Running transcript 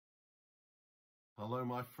Hello,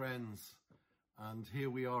 my friends, and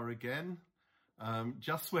here we are again.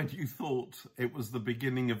 Just when you thought it was the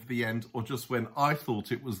beginning of the end, or just when I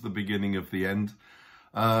thought it was the beginning of the end,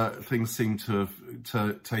 things seem to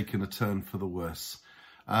have taken a turn for the worse.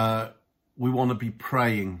 We want to be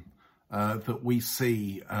praying that we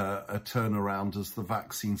see a turnaround as the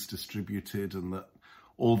vaccine's distributed, and that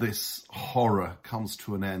all this horror comes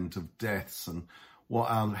to an end of deaths and what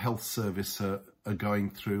our health service are going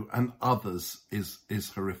through, and others is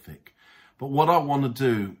horrific. But what I want to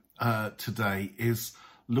do today is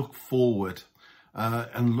look forward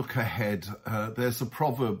and look ahead. There's a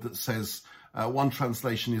proverb that says, one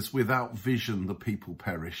translation is, without vision the people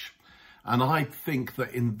perish. And I think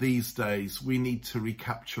that in these days we need to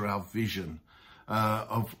recapture our vision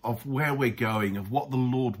of where we're going, of what the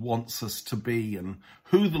Lord wants us to be and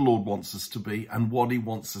who the Lord wants us to be and what he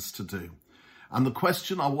wants us to do. And the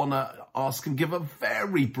question I want to ask and give a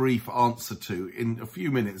very brief answer to in a few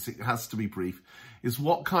minutes, it has to be brief, is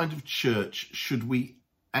what kind of church should we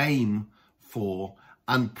aim for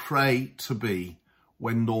and pray to be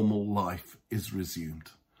when normal life is resumed?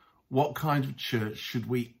 What kind of church should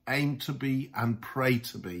we aim to be and pray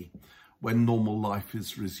to be when normal life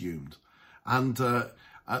is resumed? And the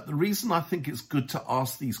reason I think it's good to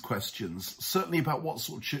ask these questions, certainly about what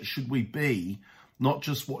sort of church should we be, not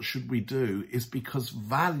just what should we do, is because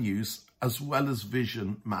values as well as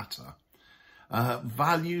vision matter.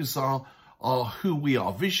 Values are who we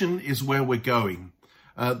are. Vision is where we're going,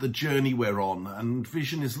 the journey we're on, and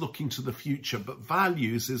vision is looking to the future, but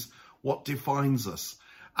values is what defines us.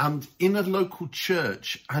 And in a local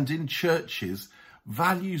church and in churches,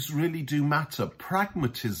 values really do matter.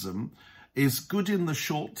 Pragmatism is good in the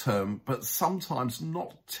short term, but sometimes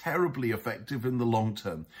not terribly effective in the long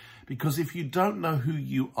term. Because if you don't know who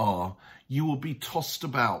you are, you will be tossed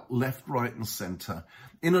about left, right and centre.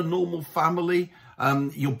 In a normal family,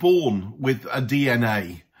 you're born with a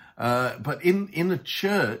DNA. But in a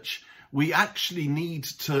church, we actually need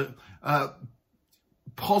to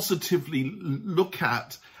positively look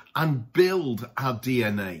at and build our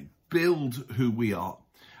DNA, build who we are.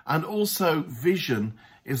 And also vision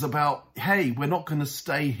is about, hey, we're not going to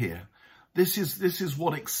stay here. This is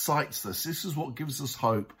what excites us. This is what gives us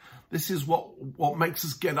hope. This is what makes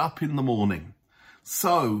us get up in the morning.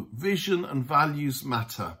 So vision and values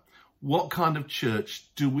matter. What kind of church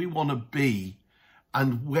do we want to be,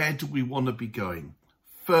 and where do we want to be going?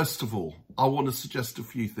 First of all, I want to suggest a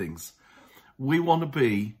few things. I want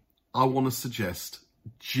to suggest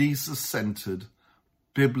Jesus-centered,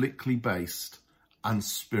 biblically based and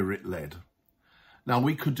spirit-led. Now,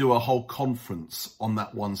 we could do a whole conference on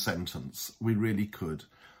that one sentence. We really could.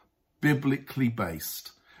 Biblically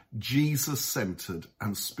based, Jesus-centered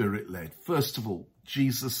and spirit-led. First of all,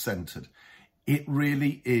 Jesus-centered. It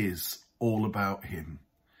really is all about him.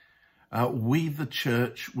 We, the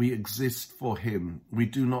church, we exist for him. We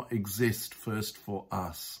do not exist first for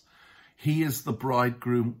us. He is the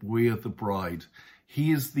bridegroom, we are the bride.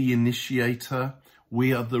 He is the initiator,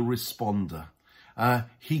 we are the responder.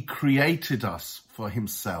 He created us for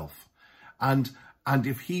himself. And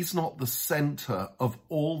if he's not the center of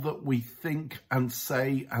all that we think and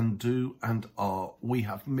say and do and are, we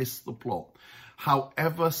have missed the plot.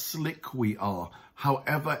 However slick we are,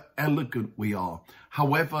 however elegant we are,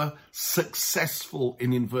 however successful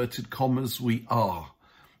in inverted commas we are,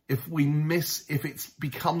 if it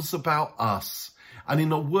becomes about us, and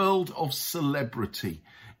in a world of celebrity,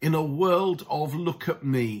 in a world of look at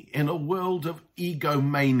me, in a world of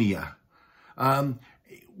egomania,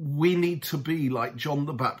 we need to be like John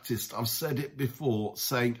the Baptist. I've said it before,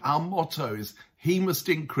 saying our motto is, he must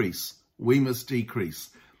increase, we must decrease.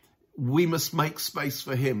 We must make space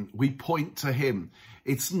for him. We point to him.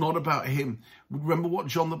 It's not about him. Remember what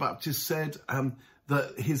John the Baptist said?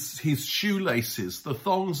 That his shoelaces, the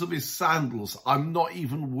thongs of his sandals, I'm not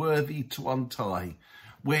even worthy to untie.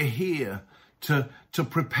 We're here to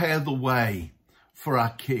prepare the way for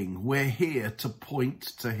our King. We're here to point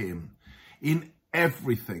to him. In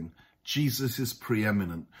everything, Jesus is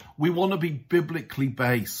preeminent. We want to be biblically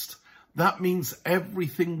based. That means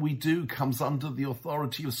everything we do comes under the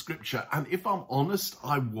authority of Scripture. And if I'm honest,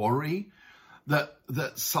 I worry that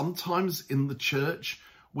sometimes in the church,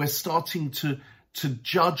 we're starting to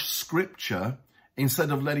judge Scripture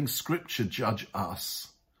instead of letting Scripture judge us.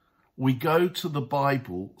 We go to the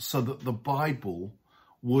Bible so that the Bible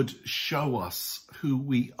would show us who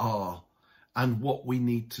we are and what we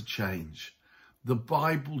need to change. The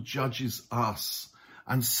Bible judges us.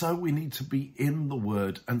 And so we need to be in the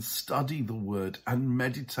Word and study the Word and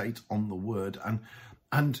meditate on the Word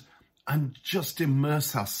and just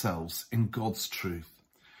immerse ourselves in God's truth.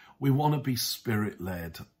 We want to be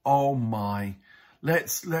Spirit-led. Oh my,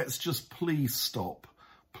 let's just please stop.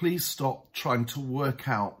 Please stop trying to work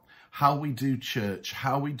out how we do church,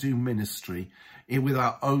 how we do ministry with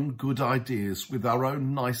our own good ideas, with our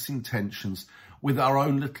own nice intentions, with our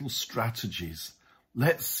own little strategies.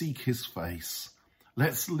 Let's seek his face.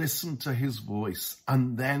 Let's listen to his voice,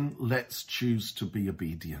 and then let's choose to be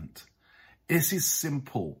obedient. This is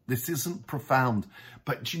simple. This isn't profound.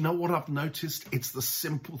 But do you know what I've noticed? It's the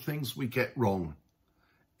simple things we get wrong.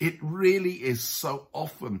 It really is so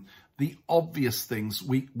often the obvious things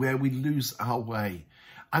where we lose our way.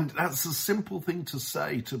 And that's a simple thing to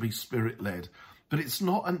say, to be Spirit-led, but it's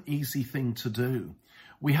not an easy thing to do.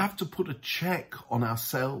 We have to put a check on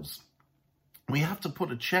ourselves. We have to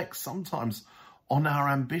put a check sometimes on our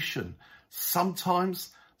ambition. Sometimes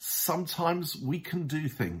we can do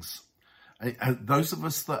things. Those of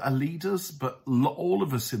us that are leaders, but all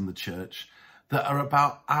of us in the church, that are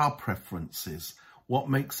about our preferences, what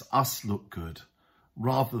makes us look good,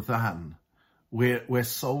 rather than we're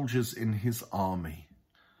soldiers in his army.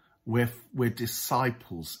 We're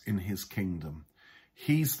disciples in his kingdom.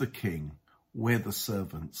 He's the king. We're the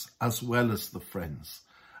servants, as well as the friends,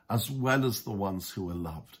 as well as the ones who are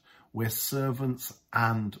loved. We're servants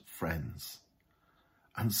and friends.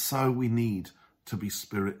 And so we need to be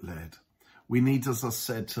Spirit-led. We need, as I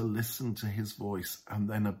said, to listen to his voice and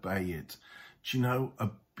then obey it. Do you know,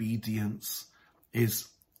 obedience is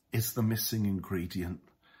the missing ingredient.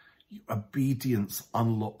 Obedience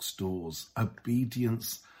unlocks doors.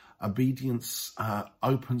 Obedience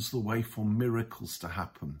opens the way for miracles to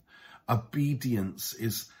happen. Obedience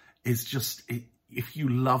is just, if you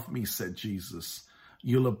love me, said Jesus,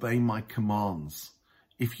 you'll obey my commands.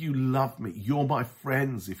 If you love me, you're my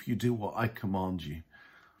friends if you do what I command you.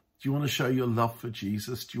 Do you want to show your love for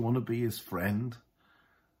Jesus? Do you want to be his friend?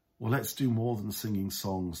 Well, let's do more than singing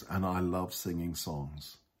songs, and I love singing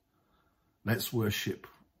songs. Let's worship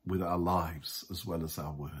with our lives as well as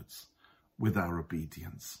our words, with our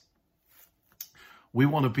obedience. We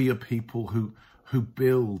want to be a people who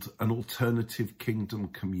build an alternative kingdom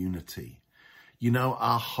community. You know,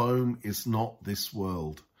 our home is not this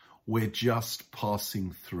world. We're just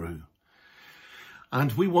passing through.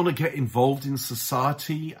 And we want to get involved in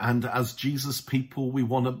society. And as Jesus people, we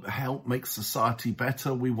want to help make society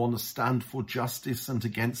better. We want to stand for justice and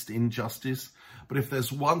against injustice. But if there's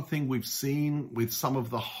one thing we've seen with some of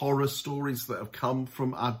the horror stories that have come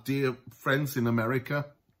from our dear friends in America,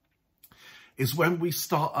 is when we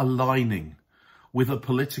start aligning with a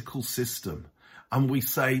political system and we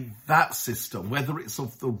say that system, whether it's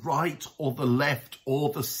of the right or the left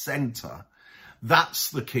or the centre, that's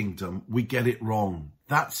the kingdom, we get it wrong.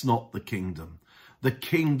 That's not the kingdom. The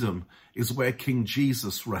kingdom is where King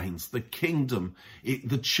Jesus reigns. The kingdom,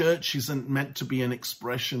 the church isn't meant to be an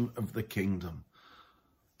expression of the kingdom.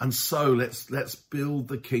 And so let's build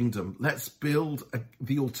the kingdom. Let's build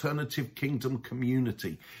the alternative kingdom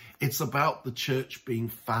community. It's about the church being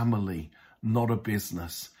family, not a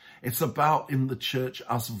business. It's about in the church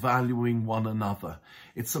us valuing one another.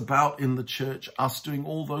 It's about in the church us doing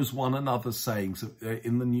all those one another sayings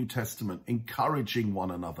in the New Testament, encouraging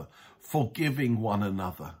one another, forgiving one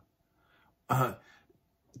another,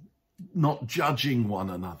 not judging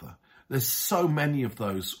one another. There's so many of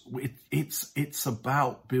those. It's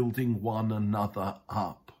about building one another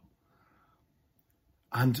up.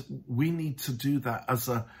 And we need to do that as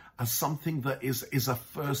something that is a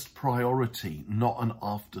first priority, not an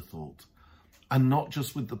afterthought. And not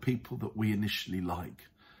just with the people that we initially like.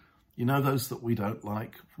 You know, those that we don't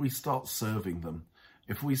like, if we start serving them,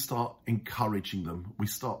 if we start encouraging them, we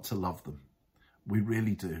start to love them. We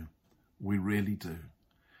really do. We really do.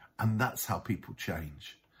 And that's how people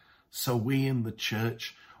change. So we in the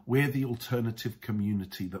church, we're the alternative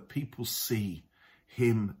community that people see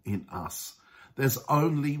him in us. There's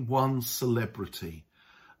only one celebrity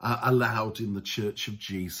allowed in the Church of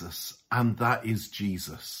Jesus, and that is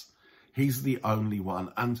Jesus. He's the only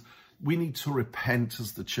one. And we need to repent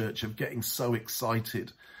as the church of getting so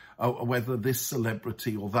excited whether this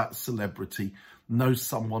celebrity or that celebrity knows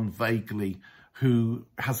someone vaguely who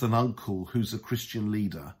has an uncle who's a Christian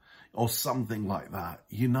leader or something like that.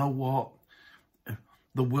 You know what?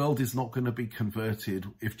 The world is not going to be converted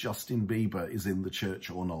if Justin Bieber is in the church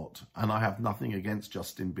or not. And I have nothing against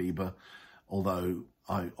Justin Bieber, although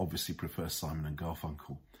I obviously prefer Simon and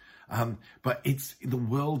Garfunkel. But the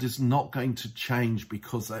world is not going to change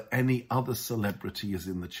because any other celebrity is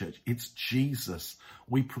in the church. It's Jesus.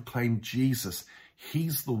 We proclaim Jesus.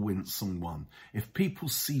 He's the winsome one. If people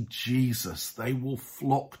see Jesus, they will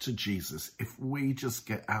flock to Jesus if we just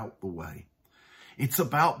get out the way. It's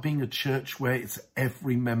about being a church where it's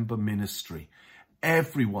every member ministry.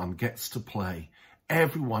 Everyone gets to play.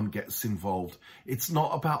 Everyone gets involved. It's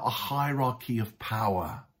not about a hierarchy of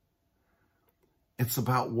power. It's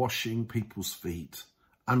about washing people's feet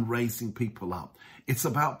and raising people up. It's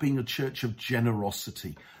about being a church of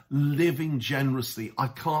generosity, living generously. I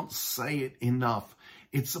can't say it enough.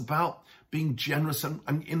 It's about being generous.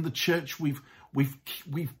 And in the church, we've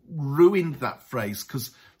ruined that phrase,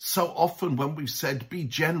 because so often when we've said be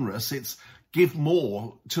generous, it's give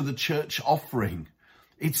more to the church offering.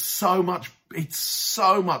 It's so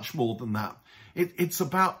much more than that. It's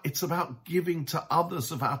about giving to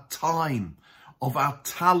others of our time, of our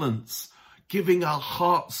talents, giving our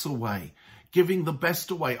hearts away, giving the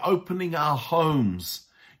best away, opening our homes,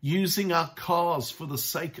 using our cars for the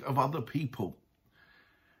sake of other people.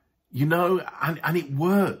 You know, and it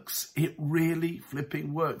works. It really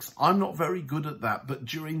flipping works. I'm not very good at that, but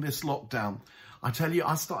during this lockdown, I tell you,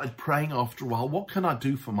 I started praying after a while, what can I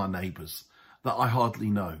do for my neighbours that I hardly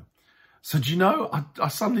know? So do you know, I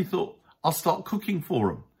suddenly thought, I'll start cooking for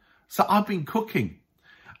them. So I've been cooking.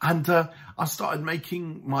 And I started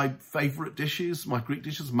making my favourite dishes, my Greek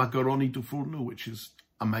dishes, makaroni de fournou, which is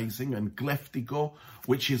amazing, and gleftigo,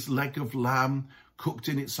 which is leg of lamb cooked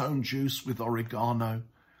in its own juice with oregano.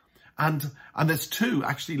 And there's 2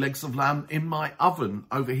 actually legs of lamb in my oven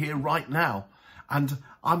over here right now. And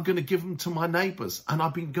I'm going to give them to my neighbours. And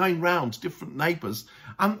I've been going round different neighbours,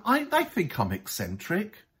 and they think I'm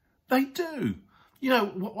eccentric. They do. You know,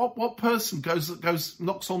 what person goes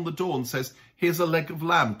knocks on the door and says, here's a leg of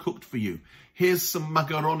lamb cooked for you. Here's some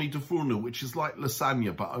macaroni de fournou, which is like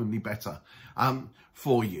lasagna, but only better,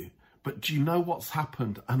 for you. But do you know what's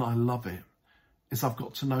happened? And I love it, is I've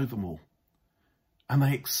got to know them all. And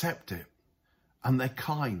they accept it. And they're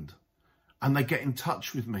kind. And they get in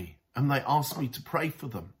touch with me. And they ask me to pray for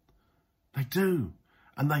them. They do.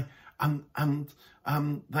 And they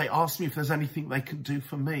ask me if there's anything they can do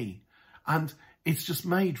for me. And it's just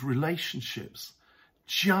made relationships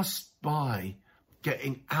just by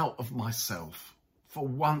getting out of myself for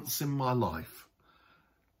once in my life,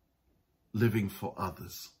 living for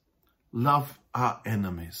others. Love our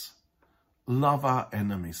enemies. Love our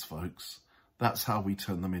enemies, folks. That's how we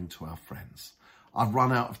turn them into our friends. I've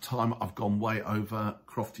run out of time. I've gone way over.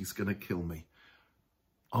 Crofty's going to kill me.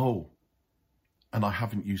 Oh, and I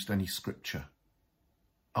haven't used any scripture.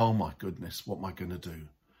 Oh my goodness, what am I going to do?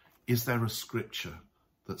 Is there a scripture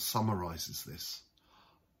that summarises this?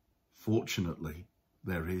 Fortunately,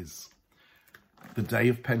 there is. The day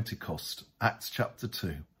of Pentecost, Acts chapter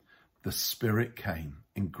 2, the Spirit came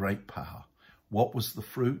in great power. What was the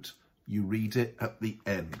fruit? You read it at the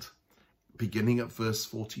end, beginning at verse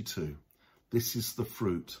 42. This is the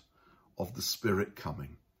fruit of the Spirit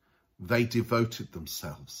coming. They devoted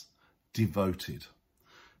themselves,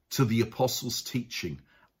 to the apostles' teaching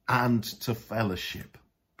and to fellowship,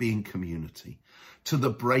 being community, to the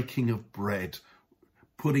breaking of bread,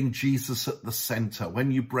 putting Jesus at the center.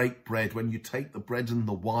 When you break bread, when you take the bread and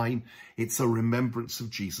the wine, it's a remembrance of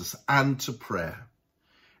Jesus, and to prayer.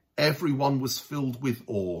 Everyone was filled with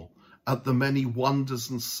awe at the many wonders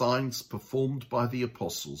and signs performed by the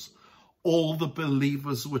apostles. All the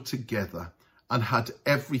believers were together and had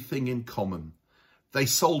everything in common. They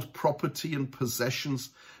sold property and possessions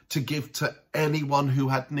to give to anyone who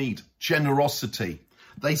had need. Generosity.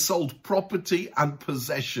 They sold property and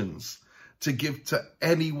possessions to give to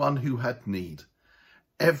anyone who had need.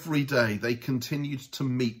 Every day they continued to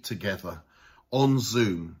meet together on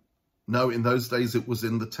Zoom. No, in those days it was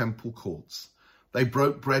in the temple courts. They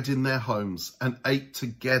broke bread in their homes and ate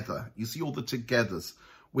together. You see all the togethers,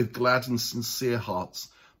 with glad and sincere hearts,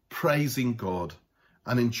 praising God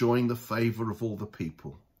and enjoying the favour of all the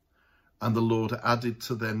people. And the Lord added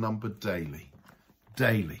to their number daily,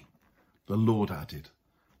 the Lord added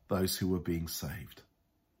those who were being saved.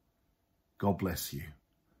 God bless you.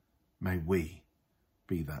 May we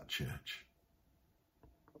be that church.